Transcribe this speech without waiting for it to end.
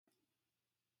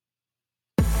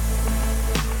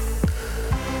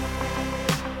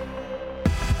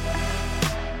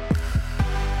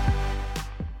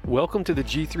Welcome to the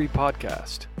G3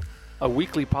 Podcast, a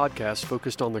weekly podcast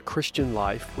focused on the Christian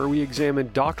life where we examine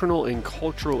doctrinal and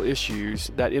cultural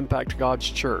issues that impact God's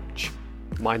church.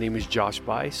 My name is Josh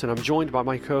Bice, and I'm joined by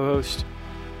my co-host,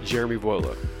 Jeremy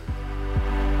Vuolo.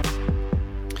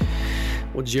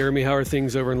 Well, Jeremy, how are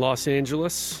things over in Los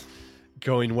Angeles?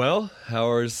 Going well.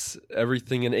 How's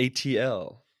everything in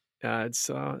ATL? It's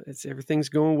everything's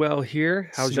going well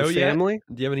here. How's Snow your family?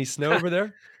 Yet? Do you have any snow over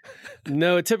there?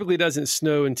 No, it typically doesn't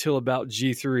snow until about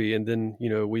G3, and then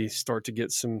we start to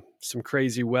get some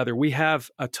crazy weather. We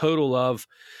have a total of,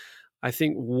 I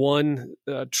think, one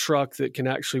truck that can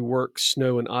actually work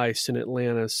snow and ice in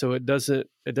Atlanta, so it doesn't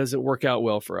work out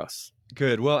well for us.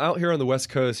 Good. Well, out here on the West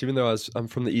Coast, even though I'm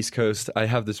from the East Coast, I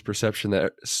have this perception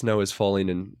that snow is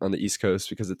falling on the East Coast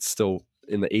because it's still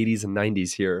in the 80s and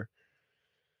 90s here.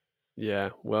 Yeah,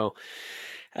 well,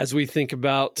 as we think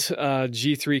about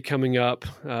G3 coming up,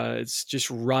 it's just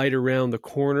right around the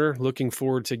corner. Looking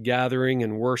forward to gathering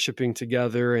and worshiping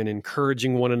together and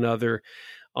encouraging one another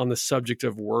on the subject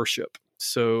of worship.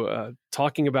 So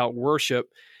talking about worship,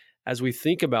 as we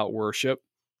think about worship,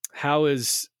 how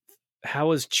is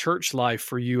church life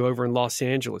for you over in Los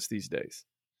Angeles these days?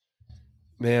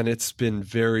 Man, it's been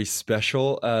very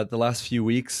special. The last few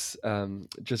weeks,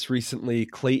 just recently,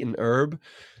 Clayton Erb,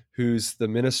 who's the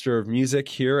minister of music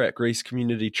here at Grace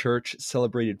Community Church,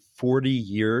 celebrated 40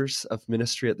 years of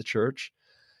ministry at the church.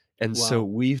 And Wow. So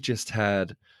we've just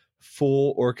had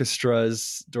full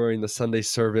orchestras during the Sunday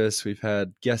service. We've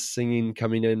had guest singing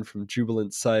coming in from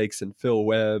Jubilant Sykes and Phil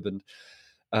Webb. And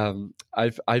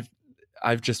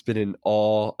I've just been in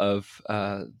awe of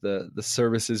the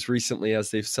services recently as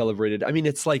they've celebrated. I mean,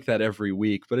 it's like that every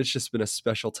week, but it's just been a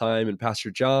special time. And Pastor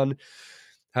John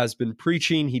has been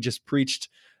preaching. He just preached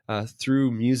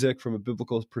through music from a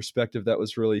biblical perspective that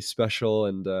was really special.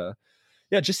 And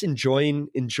just enjoying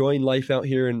life out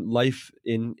here and life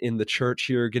in the church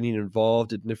here, getting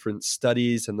involved in different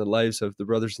studies and the lives of the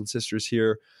brothers and sisters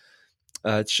here.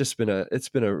 It's been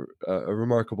a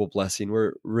remarkable blessing.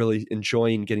 We're really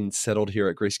enjoying getting settled here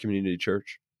at Grace Community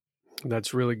Church.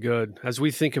 That's really good. As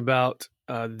we think about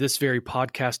this very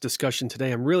podcast discussion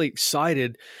today, I'm really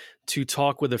excited to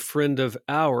talk with a friend of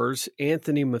ours,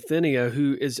 Anthony Mathenia,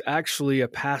 who is actually a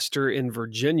pastor in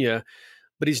Virginia,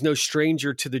 but he's no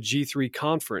stranger to the G3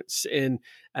 conference. And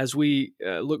as we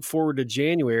look forward to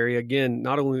January, again,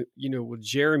 not only will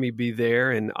Jeremy be there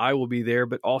and I will be there,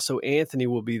 but also Anthony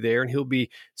will be there and he'll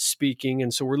be speaking.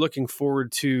 And so we're looking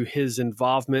forward to his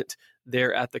involvement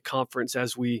there at the conference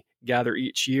as we gather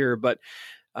each year. But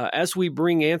as we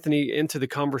bring Anthony into the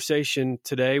conversation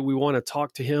today, we want to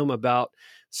talk to him about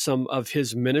some of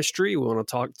his ministry. We want to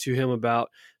talk to him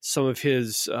about some of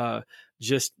his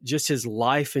just his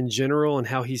life in general and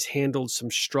how he's handled some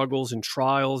struggles and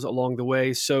trials along the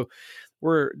way. So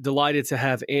we're delighted to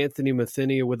have Anthony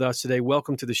Mathenia with us today.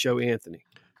 Welcome to the show, Anthony.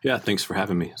 Yeah, thanks for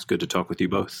having me. It's good to talk with you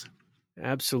both.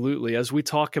 Absolutely. As we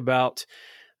talk about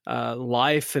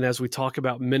life and as we talk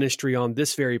about ministry on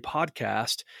this very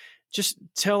podcast, just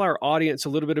tell our audience a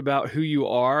little bit about who you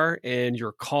are and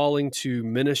your calling to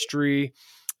ministry,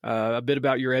 a bit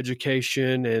about your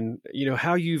education and,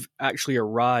 how you've actually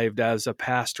arrived as a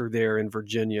pastor there in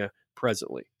Virginia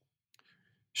presently.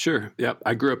 Sure. Yeah.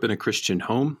 I grew up in a Christian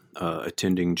home,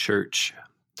 attending church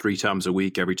 3 times a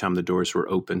week. Every time the doors were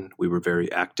open, we were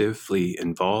very actively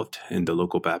involved in the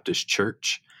local Baptist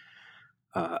church.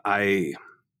 I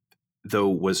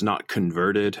was not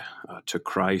converted to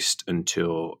Christ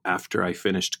until after I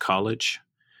finished college.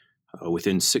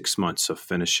 Within 6 months of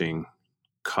finishing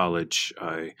college,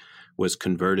 I was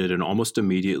converted and almost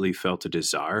immediately felt a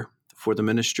desire for the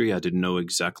ministry. I didn't know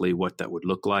exactly what that would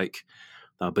look like,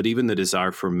 but even the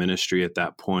desire for ministry at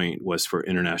that point was for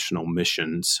international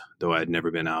missions. Though I had never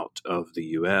been out of the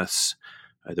U.S.,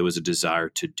 there was a desire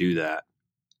to do that.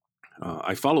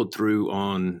 I followed through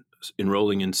on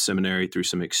enrolling in seminary through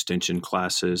some extension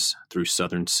classes through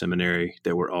Southern Seminary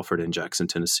that were offered in Jackson,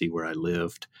 Tennessee, where I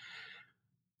lived.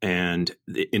 And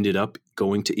it ended up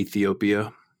going to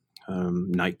Ethiopia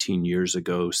 19 years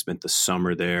ago, spent the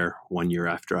summer there 1 year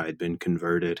after I had been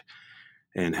converted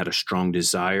and had a strong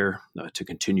desire to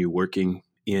continue working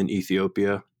in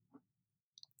Ethiopia.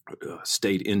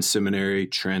 Stayed in seminary,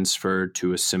 transferred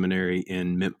to a seminary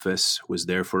in Memphis, was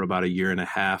there for about 1.5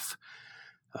 years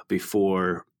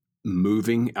before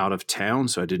moving out of town.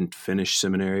 So I didn't finish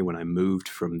seminary when I moved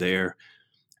from there.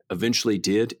 Eventually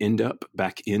did end up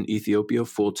back in Ethiopia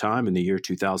full time in the year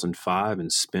 2005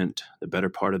 and spent the better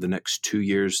part of the next 2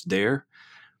 years there.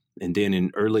 And then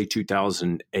in early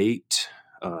 2008,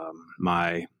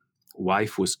 my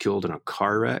wife was killed in a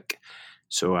car wreck.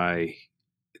 So I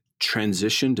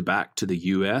transitioned back to the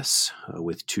U.S.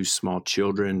 With two small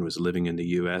children, was living in the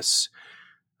U.S.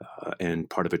 And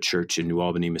part of a church in New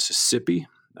Albany, Mississippi.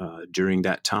 During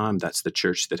that time, that's the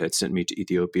church that had sent me to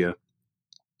Ethiopia.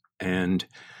 And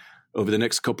over the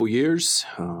next couple years,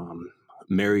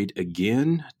 married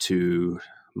again to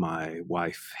my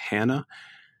wife, Hannah,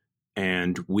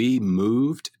 and we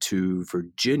moved to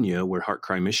Virginia, where Heart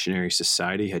Cry Missionary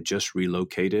Society had just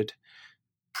relocated,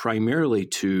 primarily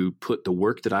to put the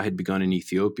work that I had begun in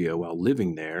Ethiopia while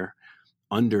living there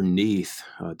underneath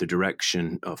the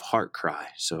direction of Heart Cry.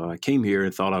 So I came here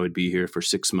and thought I would be here for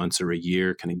 6 months or a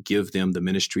year, kind of give them the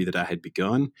ministry that I had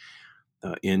begun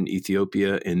in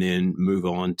Ethiopia, and then move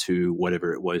on to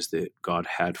whatever it was that God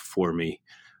had for me.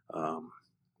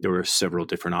 There were several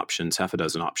different options, half a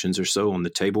dozen options or so on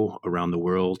the table around the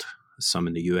world, some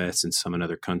in the U.S. and some in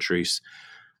other countries.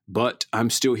 But I'm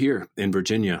still here in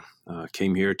Virginia.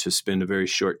 Came here to spend a very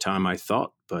short time, I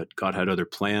thought, but God had other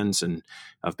plans, and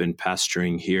I've been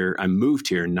pastoring here. I moved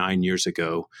here 9 years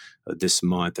ago this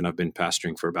month, and I've been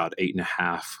pastoring for about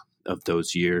 8.5 of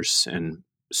those years and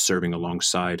serving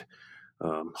alongside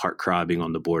Heart Cry, being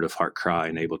on the board of Heart Cry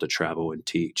and able to travel and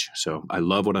teach. So I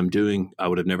love what I'm doing. I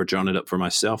would have never drawn it up for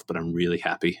myself, but I'm really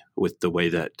happy with the way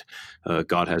that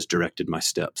God has directed my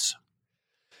steps.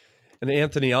 And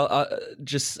Anthony, I'll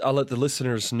let the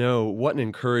listeners know what an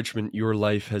encouragement your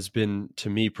life has been to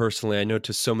me personally. I know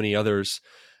to so many others,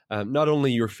 not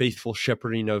only your faithful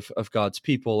shepherding of God's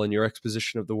people and your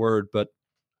exposition of the word, but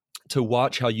to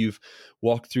watch how you've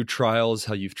walked through trials,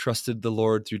 how you've trusted the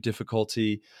Lord through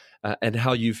difficulty, and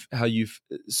how you've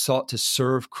sought to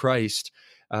serve Christ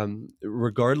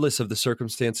regardless of the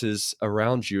circumstances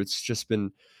around you.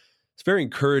 It's very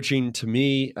encouraging to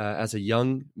me as a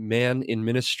young man in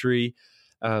ministry.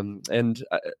 And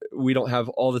we don't have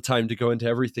all the time to go into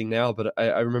everything now, but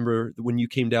I remember when you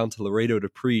came down to Laredo to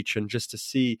preach, and just to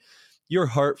see your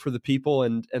heart for the people.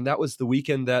 And that was the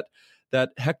weekend that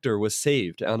Hector was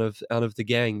saved out of the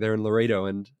gang there in Laredo.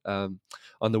 And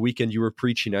on the weekend you were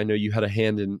preaching, I know you had a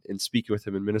hand in speaking with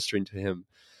him and ministering to him.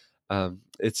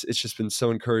 It's just been so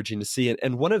encouraging to see.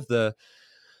 And one of the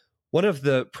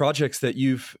projects that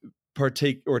you've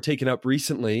taken up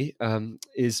recently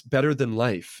is Better Than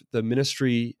Life, the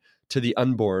ministry to the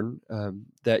unborn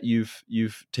that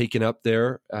you've taken up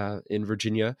there in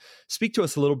Virginia. Speak to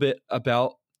us a little bit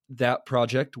about that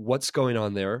project, what's going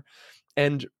on there,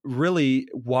 and really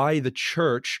why the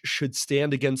church should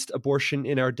stand against abortion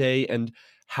in our day, and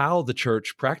how the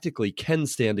church practically can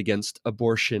stand against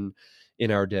abortion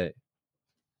in our day.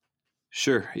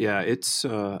 Sure. Yeah, it's.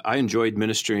 I enjoyed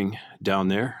ministering down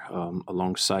there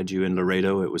alongside you in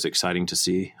Laredo. It was exciting to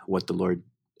see what the Lord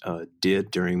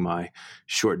did during my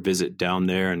short visit down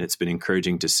there, and it's been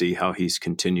encouraging to see how He's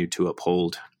continued to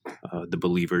uphold the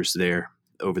believers there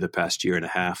over the past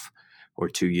 1.5 or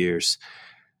 2 years.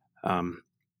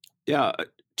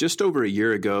 Just over a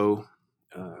year ago,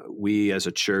 we as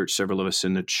a church, several of us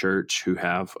in the church who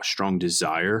have a strong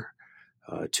desire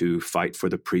to fight for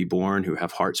the preborn, who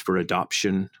have hearts for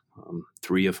adoption.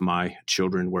 3 of my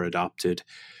children were adopted.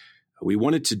 We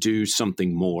wanted to do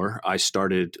something more. I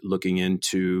started looking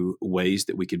into ways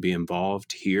that we could be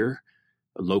involved here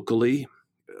locally.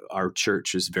 Our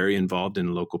church is very involved in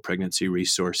the local pregnancy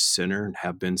resource center and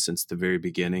have been since the very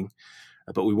beginning.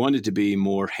 But we wanted to be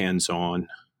more hands-on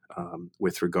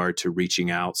with regard to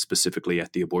reaching out specifically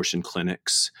at the abortion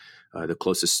clinics. The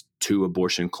closest 2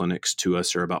 abortion clinics to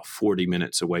us are about 40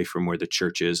 minutes away from where the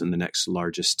church is in the next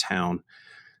largest town.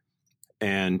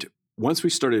 And once we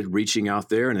started reaching out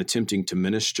there and attempting to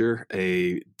minister,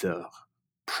 the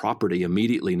property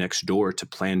immediately next door to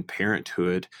Planned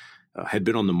Parenthood had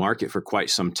been on the market for quite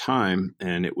some time,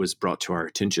 and it was brought to our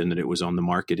attention that it was on the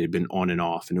market. It had been on and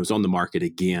off, and it was on the market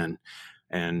again.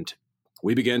 And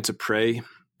we began to pray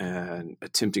and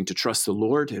attempting to trust the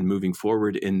Lord and moving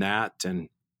forward in that, and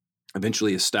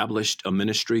eventually established a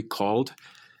ministry called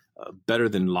Better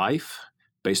Than Life,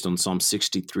 based on Psalm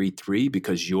 63:3,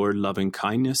 because your loving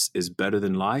kindness is better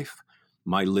than life,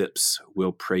 my lips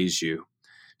will praise you.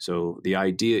 So the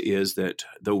idea is that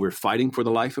though we're fighting for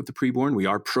the life of the preborn, we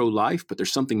are pro-life, but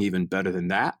there's something even better than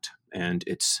that, and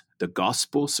it's the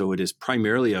gospel. So it is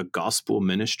primarily a gospel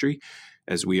ministry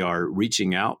as we are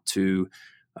reaching out to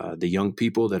the young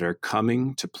people that are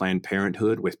coming to Planned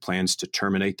Parenthood with plans to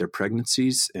terminate their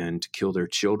pregnancies and to kill their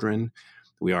children.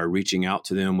 We are reaching out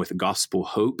to them with gospel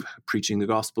hope, preaching the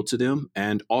gospel to them,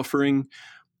 and offering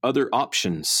other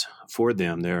options for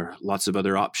them. There are lots of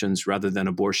other options rather than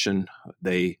abortion.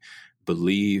 They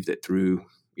believe that through,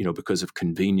 because of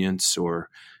convenience or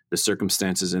the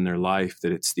circumstances in their life,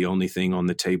 that it's the only thing on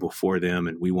the table for them.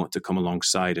 And we want to come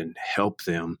alongside and help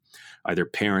them either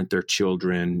parent their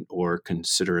children or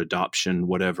consider adoption,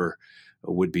 whatever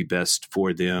would be best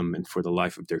for them and for the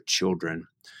life of their children.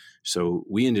 So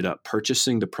we ended up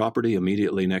purchasing the property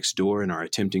immediately next door and are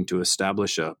attempting to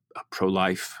establish a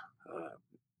pro-life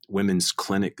women's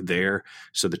clinic there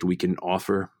so that we can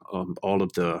offer all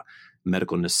of the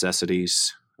medical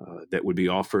necessities that would be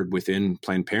offered within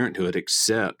Planned Parenthood,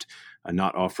 except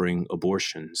not offering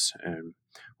abortions. And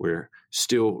we're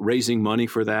still raising money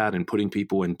for that and putting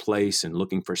people in place and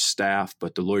looking for staff,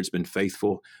 but the Lord's been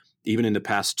faithful. Even in the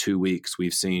past 2 weeks,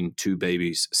 we've seen 2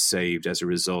 babies saved as a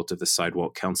result of the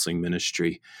sidewalk counseling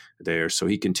ministry there. So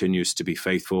he continues to be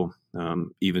faithful.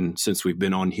 Even since we've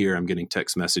been on here, I'm getting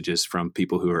text messages from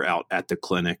people who are out at the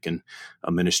clinic and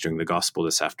ministering the gospel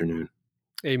this afternoon.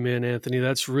 Amen, Anthony.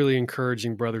 That's really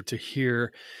encouraging, brother, to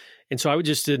hear. And so I would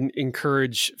just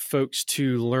encourage folks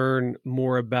to learn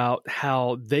more about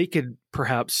how they could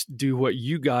perhaps do what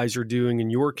you guys are doing in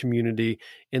your community,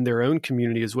 in their own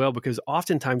community as well, because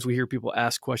oftentimes we hear people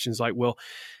ask questions like, well,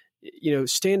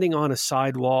 standing on a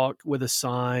sidewalk with a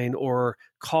sign or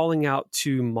calling out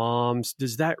to moms,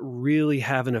 does that really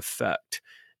have an effect?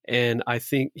 And I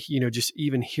think, just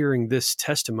even hearing this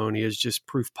testimony is just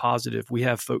proof positive. We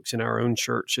have folks in our own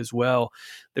church as well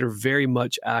that are very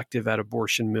much active at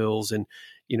abortion mills and,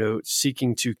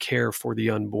 seeking to care for the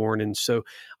unborn. And so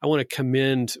I want to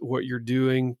commend what you're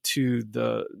doing to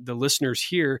the listeners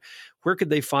here. Where could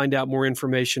they find out more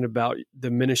information about the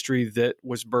ministry that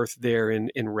was birthed there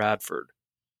in Radford?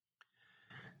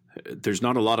 There's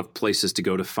not a lot of places to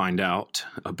go to find out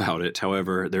about it.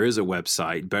 However, there is a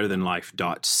website,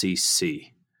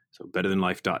 betterthanlife.cc. So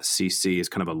betterthanlife.cc is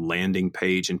kind of a landing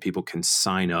page, and people can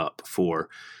sign up for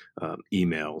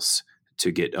emails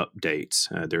to get updates.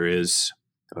 There is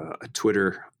a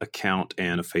Twitter account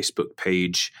and a Facebook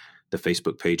page. The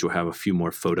Facebook page will have a few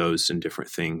more photos and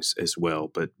different things as well.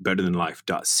 But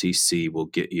betterthanlife.cc will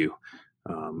get you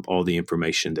all the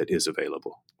information that is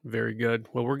available. Very good.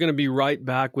 Well, we're going to be right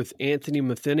back with Anthony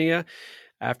Mathenia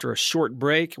after a short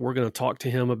break. We're going to talk to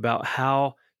him about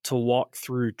how to walk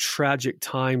through tragic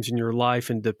times in your life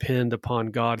and depend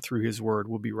upon God through his word.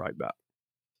 We'll be right back.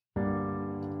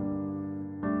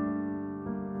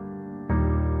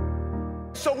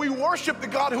 So we worship the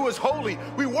God who is holy.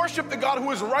 We worship the God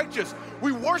who is righteous.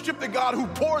 We worship the God who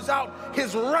pours out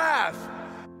his wrath.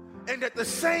 And at the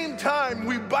same time,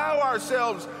 we bow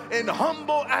ourselves in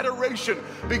humble adoration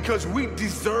because we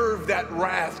deserve that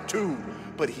wrath too.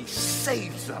 But he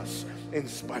saves us in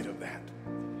spite of that.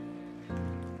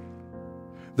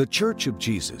 The Church of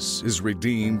Jesus is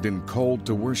redeemed and called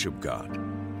to worship God.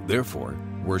 Therefore,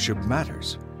 worship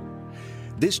matters.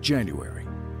 This January,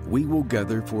 we will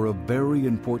gather for a very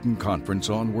important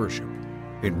conference on worship,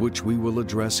 in which we will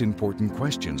address important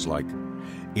questions like,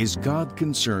 is God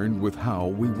concerned with how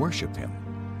we worship him?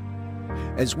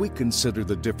 As we consider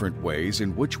the different ways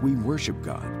in which we worship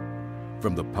God,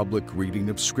 from the public reading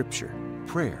of Scripture,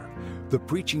 prayer, the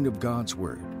preaching of God's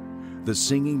Word, the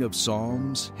singing of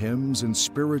psalms, hymns, and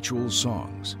spiritual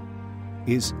songs,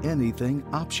 is anything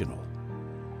optional?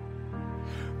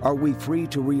 Are we free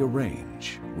to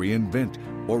rearrange, reinvent,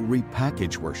 or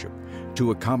repackage worship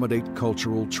to accommodate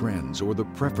cultural trends or the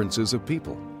preferences of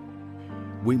people?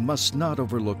 We must not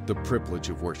overlook the privilege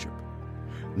of worship.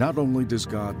 Not only does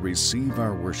God receive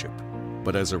our worship,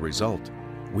 but as a result,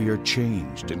 we are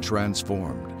changed and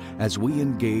transformed as we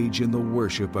engage in the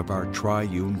worship of our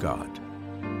triune God.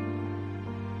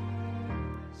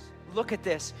 Look at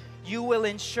this. You will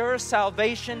ensure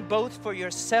salvation both for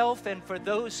yourself and for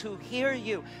those who hear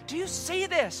you. Do you see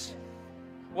this?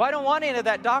 Well, I don't want any of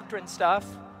that doctrine stuff.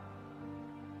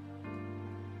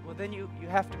 Well, then you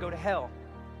have to go to hell.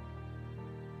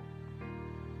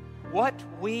 What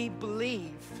we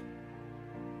believe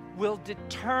will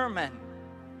determine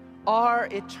our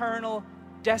eternal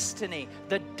destiny,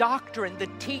 the doctrine, the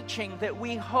teaching that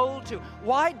we hold to.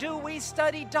 Why do we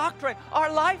study doctrine?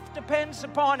 Our life depends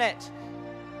upon it.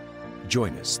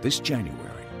 Join us this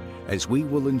January as we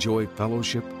will enjoy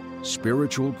fellowship,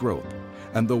 spiritual growth,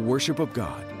 and the worship of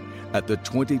God at the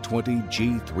 2020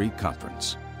 G3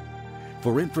 Conference.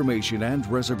 For information and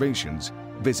reservations,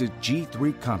 visit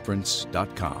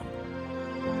g3conference.com.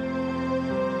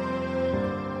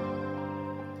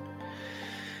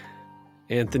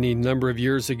 Anthony, a number of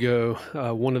years ago,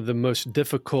 one of the most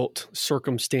difficult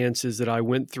circumstances that I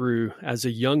went through as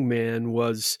a young man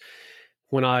was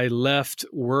when I left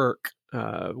work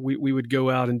we would go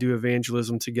out and do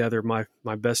evangelism together,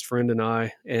 my best friend and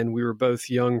I, and we were both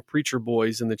young preacher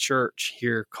boys in the church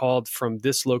here, called from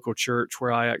this local church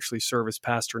where I actually serve as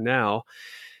pastor now,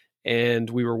 and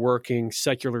we were working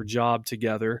secular job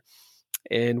together.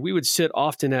 And we would sit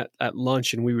often at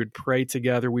lunch and we would pray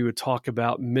together. We would talk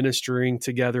about ministering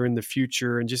together in the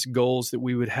future and just goals that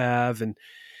we would have.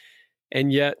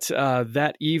 And yet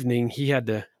that evening he had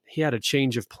a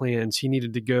change of plans. He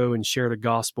needed to go and share the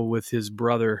gospel with his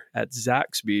brother at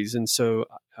Zaxby's. And so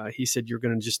he said, you're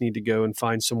going to just need to go and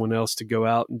find someone else to go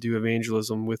out and do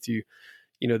evangelism with you,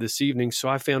 this evening. So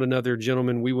I found another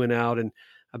gentleman. We went out, and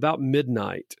about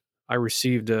midnight, I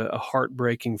received a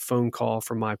heartbreaking phone call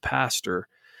from my pastor,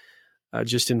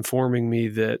 just informing me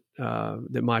that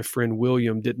my friend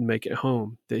William didn't make it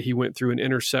home, that he went through an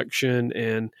intersection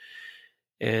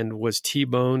and was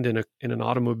T-boned in an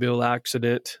automobile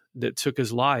accident that took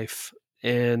his life.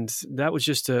 And that was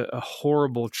just a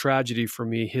horrible tragedy for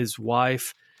me. His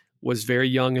wife was very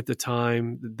young at the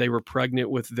time. They were pregnant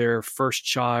with their first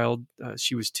child.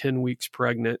 She was 10 weeks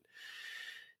pregnant.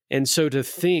 And so to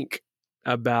think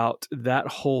about that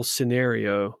whole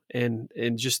scenario and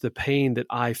just the pain that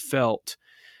I felt,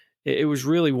 it was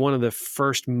really one of the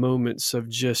first moments of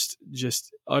just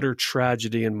utter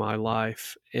tragedy in my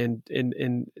life, and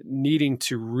needing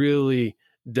to really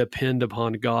depend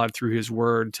upon God through his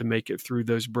word to make it through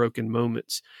those broken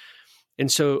moments. And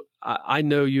so I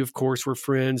know you, of course, we're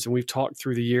friends, and we've talked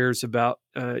through the years about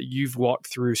you've walked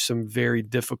through some very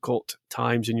difficult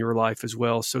times in your life as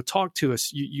well. So talk to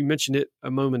us. You mentioned it a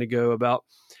moment ago about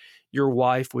your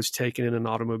wife was taken in an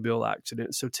automobile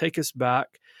accident. So take us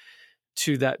back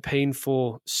to that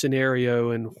painful scenario,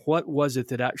 and what was it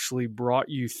that actually brought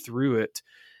you through it,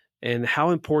 and how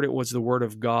important was the word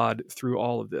of God through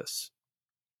all of this?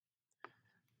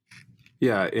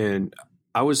 Yeah, and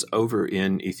I was over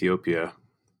in Ethiopia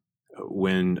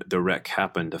when the wreck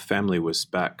happened. The family was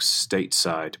back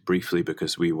stateside briefly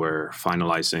because we were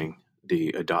finalizing the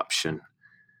adoption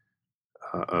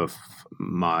of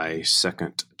my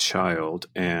second child,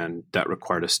 and that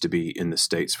required us to be in the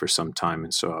States for some time.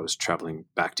 And so I was traveling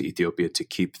back to Ethiopia to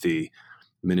keep the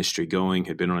ministry going,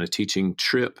 had been on a teaching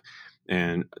trip,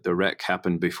 and the wreck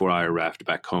happened before I arrived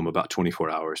back home, about 24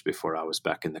 hours before I was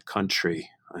back in the country.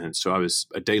 And so I was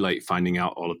a day late finding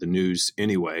out all of the news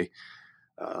anyway.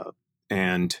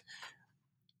 And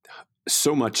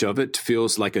so much of it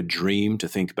feels like a dream to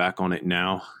think back on it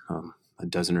now, a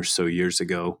dozen or so years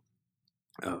ago.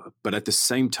 But at the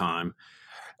same time,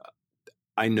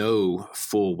 I know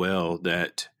full well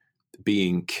that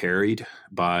being carried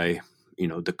by,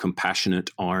 the compassionate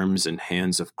arms and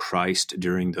hands of Christ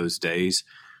during those days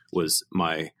was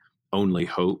my only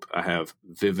hope. I have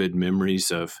vivid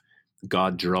memories of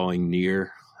God drawing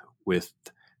near with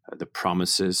the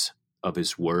promises of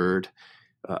his word.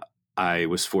 I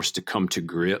was forced to come to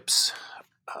grips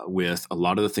with a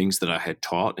lot of the things that I had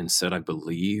taught and said I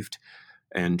believed,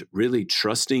 and really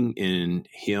trusting in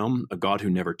him, a God who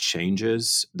never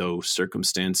changes, though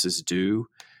circumstances do,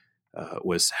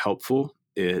 was helpful.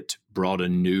 It brought a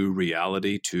new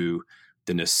reality to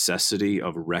the necessity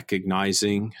of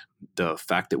recognizing the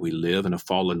fact that we live in a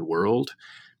fallen world,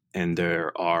 and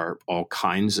there are all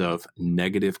kinds of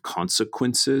negative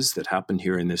consequences that happen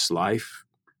here in this life,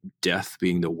 death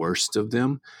being the worst of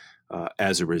them,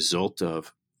 as a result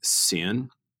of sin.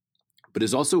 But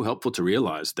it's also helpful to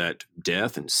realize that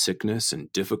death and sickness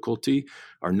and difficulty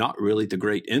are not really the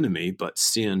great enemy, but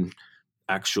sin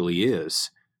actually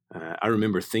is. I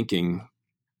remember thinking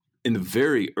in the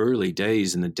very early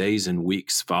days, in the days and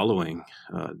weeks following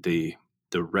the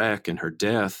wreck and her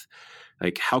death,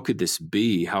 like, how could this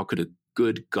be? How could a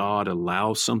good God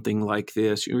allow something like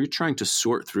this? You're trying to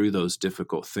sort through those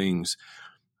difficult things.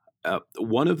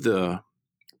 One of the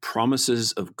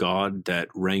promises of God that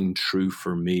rang true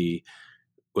for me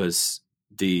was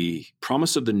the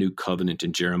promise of the new covenant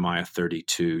in Jeremiah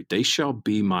 32. They shall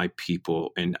be my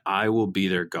people, and I will be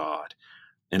their God,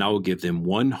 and I will give them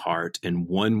one heart and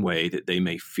one way, that they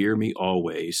may fear me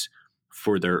always,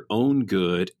 for their own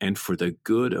good and for the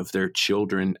good of their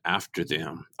children after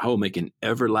them. I will make an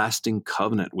everlasting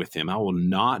covenant with them. I will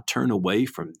not turn away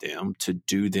from them to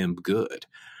do them good.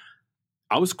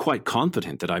 I was quite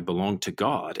confident that I belonged to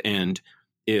God, and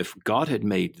if God had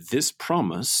made this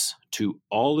promise to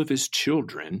all of his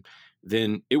children,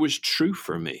 then it was true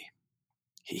for me.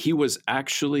 He was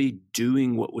actually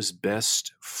doing what was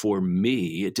best for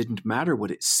me. It didn't matter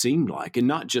what it seemed like, and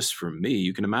not just for me.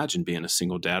 You can imagine being a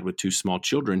single dad with two small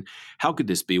children. How could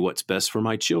this be what's best for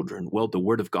my children? Well, the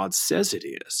word of God says it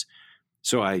is.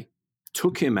 So I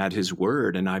took him at his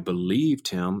word, and I believed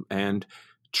him and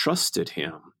trusted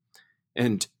him.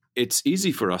 And it's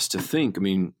easy for us to think, I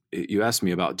mean, you asked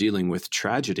me about dealing with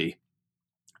tragedy.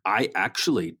 I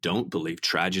actually don't believe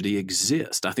tragedy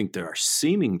exists. I think there are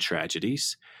seeming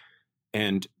tragedies.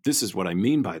 And this is what I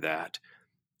mean by that.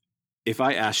 If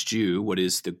I asked you what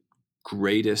is the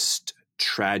greatest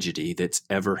tragedy that's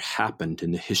ever happened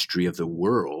in the history of the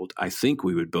world, I think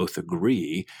we would both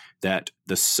agree that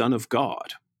the Son of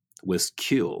God was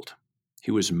killed.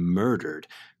 He was murdered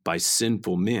by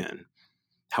sinful men.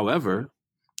 However,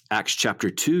 Acts chapter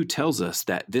 2 tells us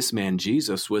that this man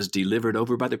Jesus was delivered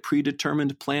over by the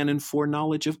predetermined plan and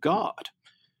foreknowledge of God.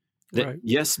 That, Right.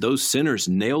 yes, those sinners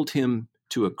nailed him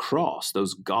to a cross.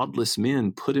 Those godless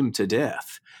men put him to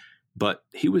death. But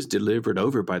he was delivered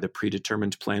over by the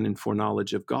predetermined plan and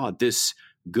foreknowledge of God, this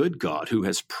good God who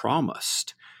has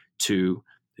promised to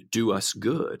do us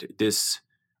good, this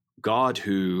God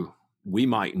who we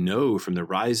might know from the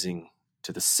rising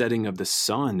to the setting of the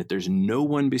sun that there's no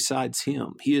one besides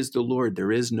him. He is the Lord,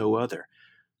 there is no other.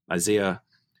 Isaiah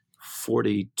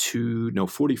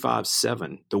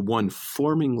 45:7, the one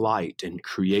forming light and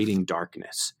creating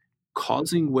darkness,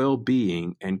 causing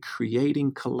well-being and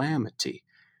creating calamity.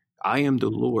 I am the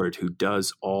Lord who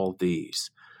does all these.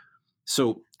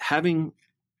 So having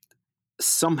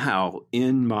somehow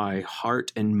in my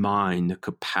heart and mind the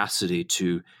capacity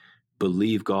to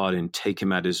believe God and take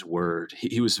him at his word,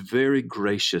 he was very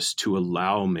gracious to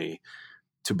allow me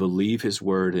to believe his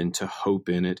word and to hope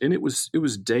in it. And it was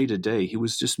day to day. He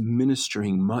was just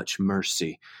ministering much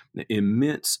mercy,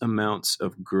 immense amounts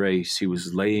of grace he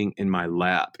was laying in my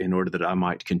lap in order that I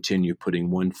might continue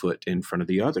putting one foot in front of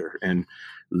the other and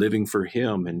living for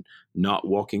him and not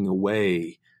walking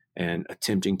away and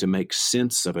attempting to make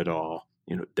sense of it all.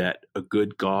 That a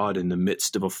good God in the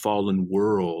midst of a fallen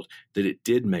world, that it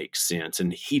did make sense.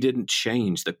 And he didn't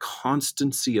change. The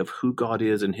constancy of who God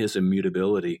is and his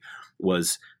immutability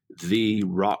was the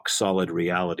rock solid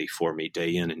reality for me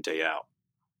day in and day out.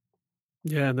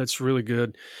 Yeah, that's really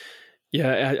good. Yeah,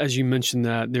 as you mentioned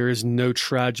that, there is no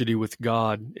tragedy with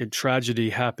God.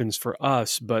 Tragedy happens for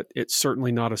us, but it's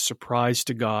certainly not a surprise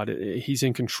to God. He's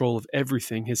in control of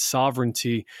everything. His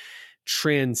sovereignty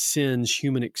transcends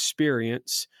human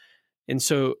experience. And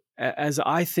so as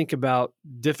I think about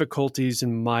difficulties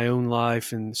in my own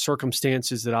life and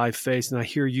circumstances that I face, and I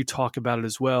hear you talk about it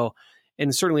as well,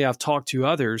 and certainly I've talked to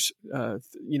others,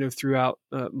 throughout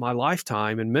my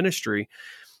lifetime in ministry.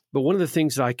 But one of the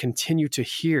things that I continue to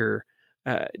hear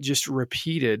just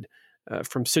repeated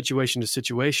from situation to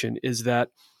situation is that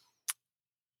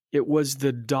it was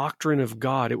the doctrine of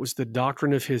God. It was the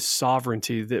doctrine of his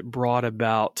sovereignty that brought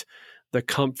about the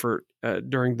comfort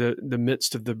during the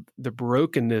midst of the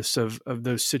brokenness of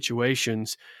those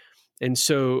situations. And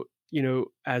so,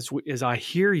 as I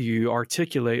hear you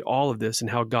articulate all of this and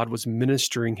how God was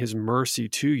ministering his mercy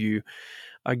to you,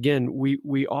 again,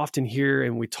 we often hear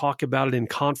and we talk about it in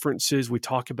conferences, we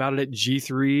talk about it at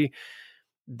G3,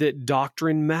 that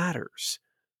doctrine matters.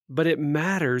 But it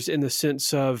matters in the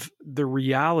sense of the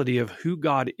reality of who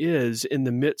God is in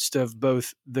the midst of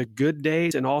both the good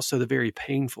days and also the very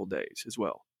painful days as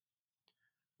well.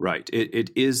 Right. It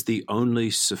is the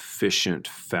only sufficient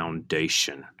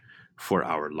foundation for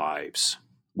our lives,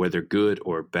 whether good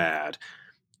or bad,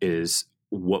 is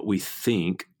what we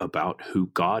think about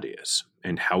who God is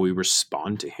and how we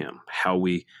respond to him, how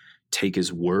we take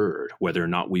his word, whether or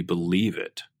not we believe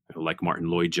it. Like Martin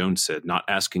Lloyd-Jones said, not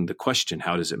asking the question,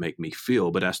 how does it make me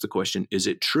feel, but ask the question, is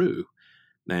it true?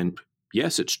 And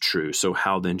yes, it's true. So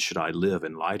how then should I live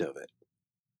in light of it?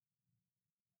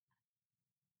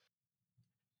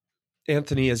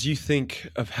 Anthony, as you think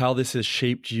of how this has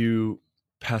shaped you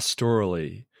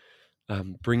pastorally,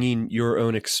 bringing your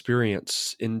own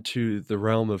experience into the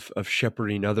realm of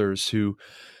shepherding others who,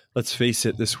 let's face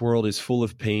it, this world is full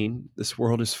of pain. This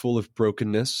world is full of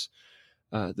brokenness.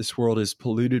 This world is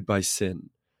polluted by sin.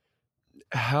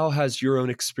 How has your own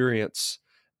experience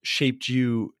shaped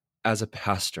you as a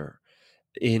pastor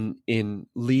in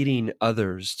leading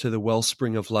others to the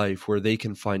wellspring of life where they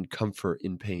can find comfort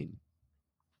in pain?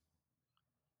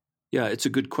 Yeah, it's a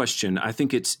good question. I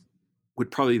think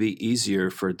would probably be easier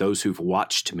for those who've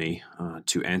watched me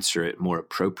to answer it more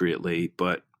appropriately,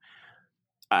 but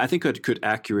I think I could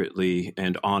accurately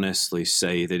and honestly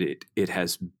say that it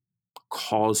has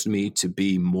caused me to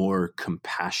be more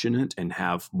compassionate and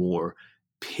have more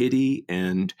pity,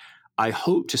 and I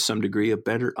hope to some degree a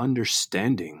better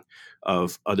understanding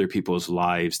of other people's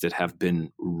lives that have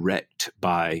been wrecked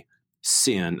by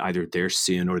sin, either their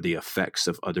sin or the effects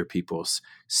of other people's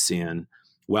sin,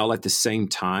 while at the same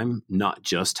time not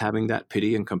just having that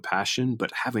pity and compassion,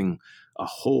 but having a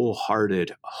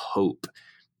wholehearted hope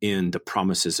in the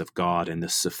promises of God and the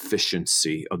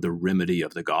sufficiency of the remedy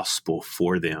of the gospel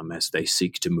for them as they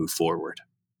seek to move forward.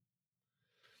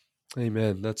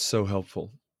 Amen. That's so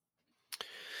helpful.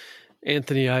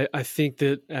 Anthony, I think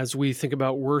that as we think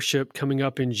about worship coming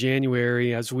up in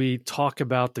January, as we talk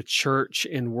about the church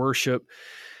and worship,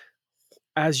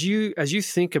 as you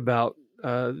think about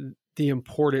the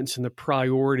importance and the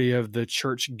priority of the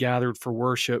church gathered for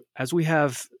worship, as we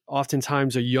have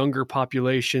oftentimes a younger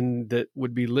population that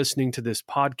would be listening to this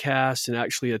podcast and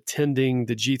actually attending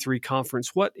the G3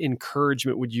 conference, what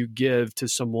encouragement would you give to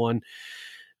someone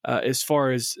as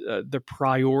far as the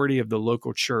priority of the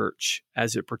local church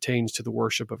as it pertains to the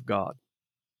worship of God?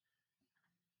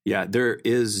 Yeah, there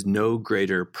is no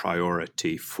greater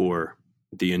priority for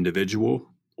the individual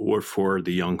or for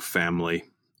the young family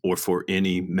or for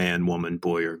any man, woman,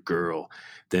 boy, or girl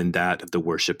than that of the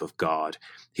worship of God.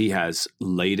 He has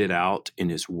laid it out in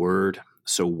his word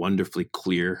so wonderfully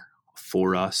clear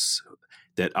for us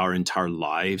that our entire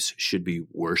lives should be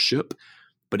worship.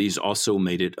 But he's also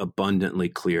made it abundantly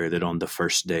clear that on the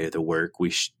first day of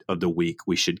the week,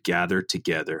 we should gather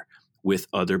together with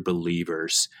other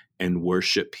believers and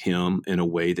worship him in a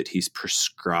way that he's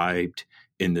prescribed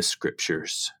in the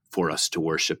scriptures for us to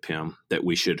worship him, that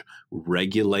we should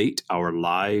regulate our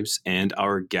lives and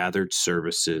our gathered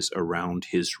services around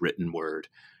his written word.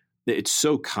 It's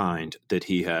so kind that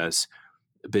he has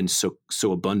been so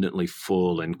abundantly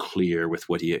full and clear with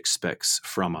what he expects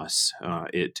from us.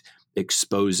 It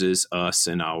exposes us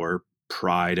in our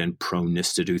pride and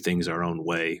proneness to do things our own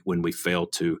way when we fail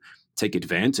to take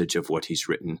advantage of what he's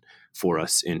written for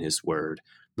us in his word.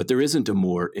 But there isn't a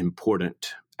more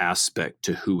important aspect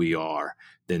to who we are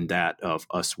than that of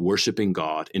us worshiping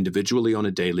God individually on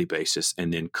a daily basis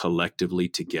and then collectively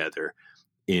together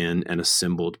in an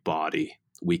assembled body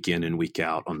week in and week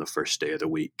out on the first day of the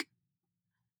week.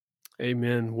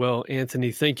 Amen. Well,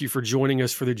 Anthony, thank you for joining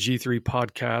us for the G3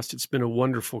 podcast. It's been a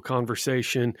wonderful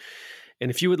conversation.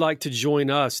 And if you would like to join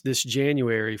us this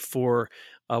January for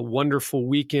a wonderful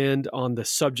weekend on the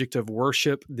subject of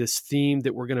worship, this theme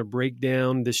that we're going to break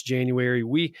down this January,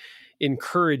 we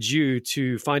encourage you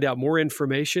to find out more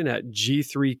information at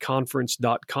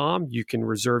g3conference.com. You can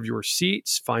reserve your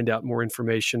seats, find out more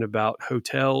information about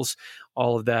hotels.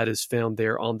 All of that is found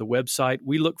there on the website.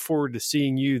 We look forward to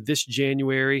seeing you this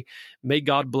January. May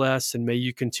God bless, and may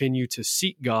you continue to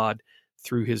seek God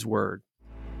through his word.